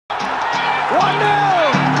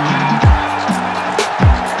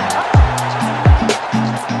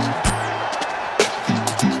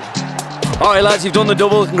Alright lads, you've done the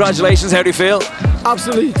double, congratulations, how do you feel?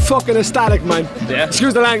 Absolutely fucking ecstatic, man. Yeah.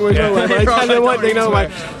 Excuse the language, no way, man. I tell you one thing, no way.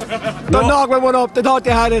 Dundalk went one up, they thought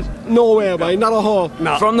they had it, nowhere, man, not a hole.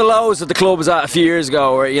 No. From the lows that the club was at a few years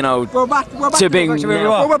ago, where, you know, we're back to being...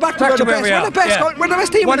 we're back to where we are. We're the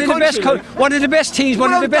best team in the country. One of the best teams,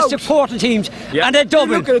 one of the best supporting teams, and they're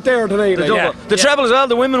double. Look at it there today. The treble as well,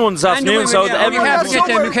 the women won this afternoon, so... You can't forget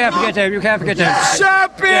them, you can't forget them, you can't forget them.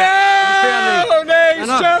 Champion!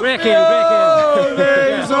 Break in.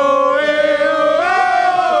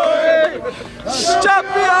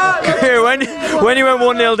 Here, when you went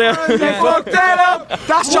 1-0 down.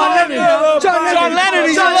 That's John Lennon. John Lennon,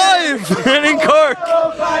 he's alive! And in Cork.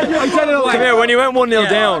 Come here, when you went 1-0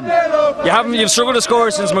 down, you've struggled to score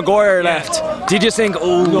since Maguire left. Did you think,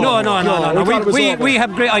 oh no. We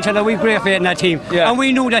have great, I tell you, we have great faith in that team. And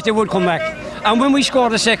we knew that they would come back. And when we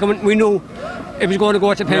scored the second one, we knew it was going to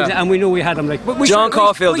go to penalty, and we knew we had them. John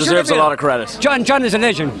Caulfield deserves a lot of credit. John is a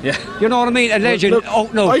legend. Yeah. You know what I mean? A legend. Look,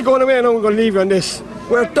 I'm going away and I'm going to leave you on this.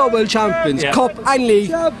 We're double champions, Cup and League.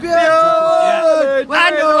 And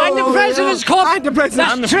the President's Cup. And the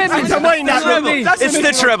President's Cup. It's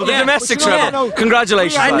the treble, the domestic treble.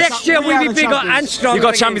 Congratulations. And next year we'll be bigger and stronger. You've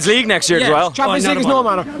got Champions League next year as well. Champions League is no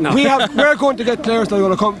matter. We're going to get players that are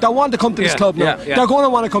going to come. They want to come to this club now. They're going to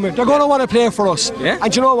want to come in. They're going to want to play for us.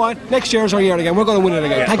 And you know what? Next year's our year again. We're going to win it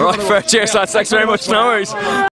again. Thank you. Cheers, lads. Thanks very much. No worries.